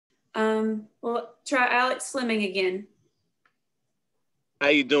We'll try Alex Fleming again. How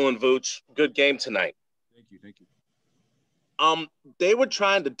you doing, Vooch? Good game tonight. Thank you. They were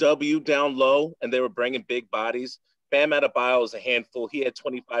trying to W down low, and they were bringing big bodies. Bam Adebayo is a handful. He had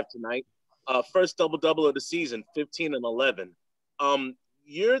 25 tonight. First double-double of the season, 15 and 11.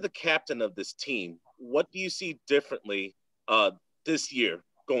 You're the captain of this team. What do you see differently this year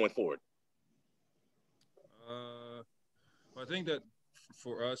going forward? Well, I think that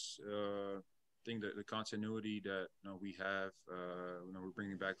for us, I think that the continuity that we have, we're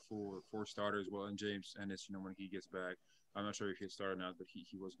bringing back four starters. Well, and James Ennis, when he gets back, I'm not sure if he'll start or not, but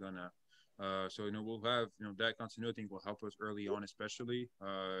he was gonna. So we'll have that continuity will help us early on, especially.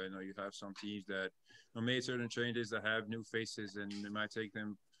 You have some teams that made certain changes that have new faces, and it might take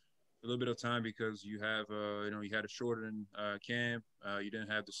them a little bit of time because you have you had a shortened camp. You didn't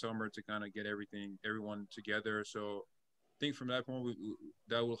have the summer to kind of get everyone together. So I think from that point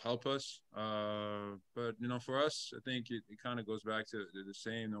that will help us. But for us, I think it kind of goes back to the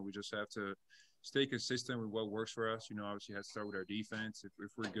same. We just have to stay consistent with what works for us. Obviously, have to start with our defense.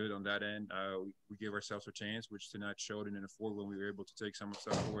 If we're good on that end, we give ourselves a chance, which tonight showed in the fourth when we were able to take some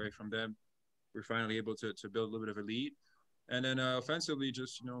stuff away from them. We're finally able to build a little bit of a lead. And then offensively,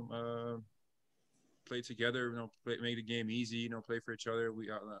 just play together. Make the game easy. Play for each other.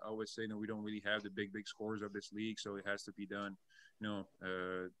 I always say, we don't really have the big scorers of this league, so it has to be done,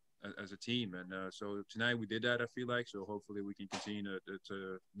 as a team. And so tonight we did that. I feel like so. Hopefully, we can continue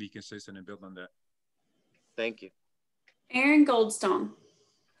to be consistent and build on that. Thank you, Aaron Goldstone.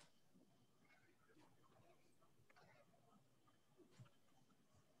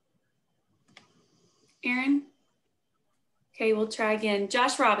 Aaron. Okay, we'll try again.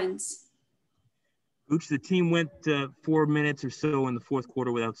 Josh Robbins. Ooch, the team went 4 minutes or so in the fourth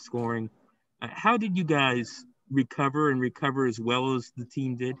quarter without scoring. How did you guys recover as well as the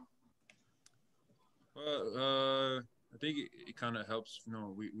team did? Well, I think it kind of helps.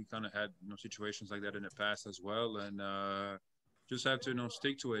 We kind of had situations like that in the past as well, and just have to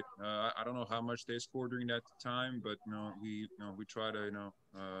stick to it. I don't know how much they scored during that time, but we try to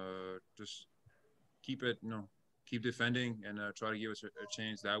just keep it keep defending and try to give us a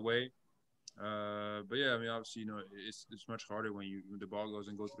chance that way. But yeah, I mean, obviously, it's much harder when the ball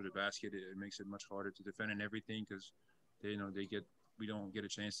goes through the basket. It makes it much harder to defend and everything because we don't get a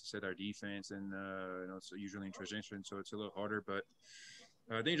chance to set our defense, and it's usually in transition, so it's a little harder. But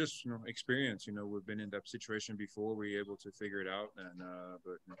I think just experience. We've been in that situation before. We're able to figure it out, and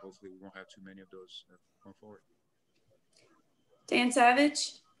but hopefully we won't have too many of those going forward. Dan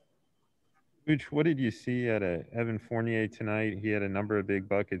Savage. Which, what did you see at Evan Fournier tonight? He had a number of big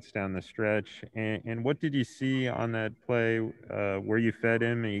buckets down the stretch. And what did you see on that play where you fed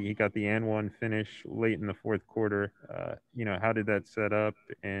him? He got the and one finish late in the fourth quarter. How did that set up?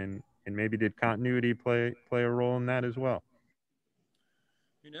 And maybe did continuity play a role in that as well?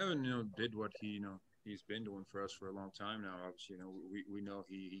 Evan, did what he's been doing for us for a long time now. Obviously, we know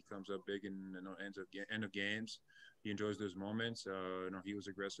he comes up big in end of games. He enjoys those moments. He was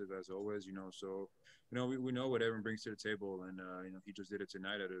aggressive as always. So we know what Evan brings to the table, and he just did it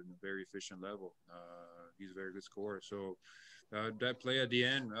tonight at a very efficient level. He's a very good scorer. So that play at the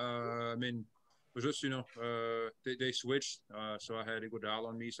end, was just they switched. So I had Iguodala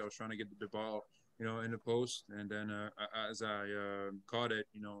on me, so I was trying to get the ball in the post, and then as I caught it,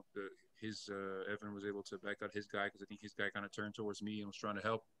 Evan was able to back out his guy because I think his guy kind of turned towards me and was trying to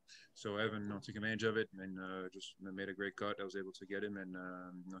help. So Evan took advantage of it and just made a great cut. I was able to get him, and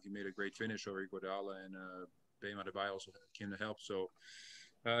he made a great finish over Iguodala, and Bam Adebayo also came to help. So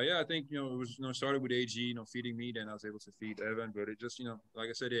I think it was started with AG feeding me, then I was able to feed Evan. But it just like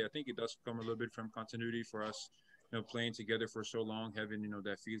I said, I think it does come a little bit from continuity for us, playing together for so long, having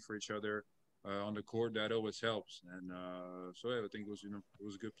that feed for each other. On the court, that always helps, and so I think it was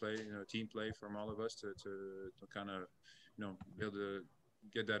a good play, team play from all of us to kind of be able to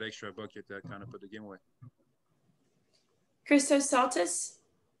get that extra bucket that kind of put the game away. Christos Saltis.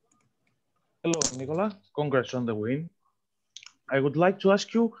 Hello, Nikola. Congrats on the win. I would like to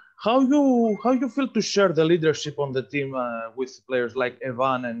ask you how you feel to share the leadership on the team with players like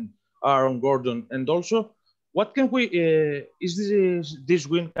Evan and Aaron Gordon, and also. What can we? Is this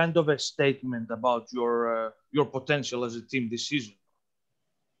win kind of a statement about your potential as a team this season?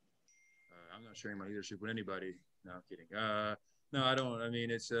 I'm not sharing my leadership with anybody. No, I'm kidding. No, I don't. I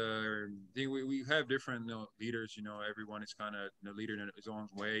mean, it's we have different leaders. Everyone is kind of leader in his own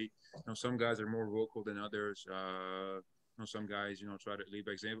way. Some guys are more vocal than others. Some guys try to lead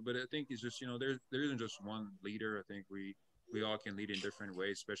by example. But I think it's just there isn't just one leader. I think we we all can lead in different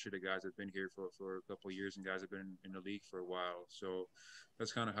ways, especially the guys that've been here for a couple of years and guys that have been in the league for a while. So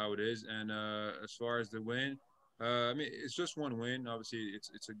that's kind of how it is. And as far as the win, I mean, it's just one win. Obviously,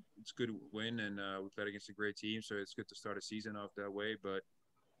 it's a good win, and we played against a great team, so it's good to start a season off that way. But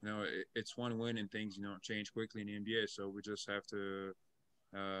it's one win, and things change quickly in the NBA. So we just have to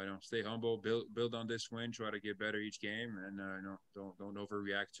stay humble, build on this win, try to get better each game, and don't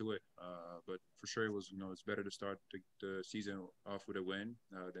overreact to it. But for sure, it was it's better to start the season off with a win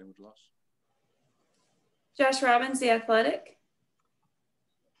than with a loss. Josh Robbins, The Athletic.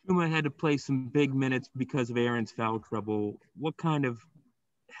 Truma had to play some big minutes because of Aaron's foul trouble. What kind of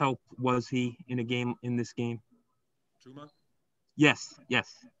help was he in this game? Truma? Yes.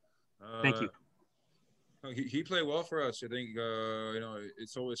 Thank you. He played well for us. I think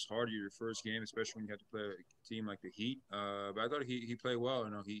it's always hard your first game, especially when you have to play a team like the Heat. But I thought he played well.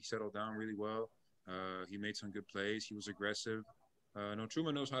 He settled down really well. He made some good plays. He was aggressive.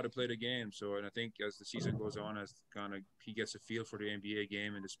 Truman knows how to play the game. So, and I think as the season goes on, as he gets a feel for the NBA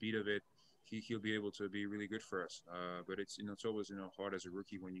game and the speed of it, he'll be able to be really good for us. But it's always hard as a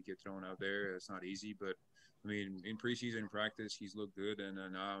rookie when you get thrown out there. It's not easy. But I mean, in preseason practice, he's looked good, and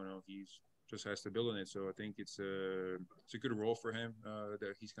now he's just has to build on it. So I think it's a good role for him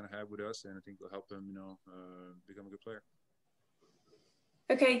that he's going to have with us, and I think it'll help him become a good player.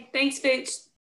 Okay, thanks, Vooch.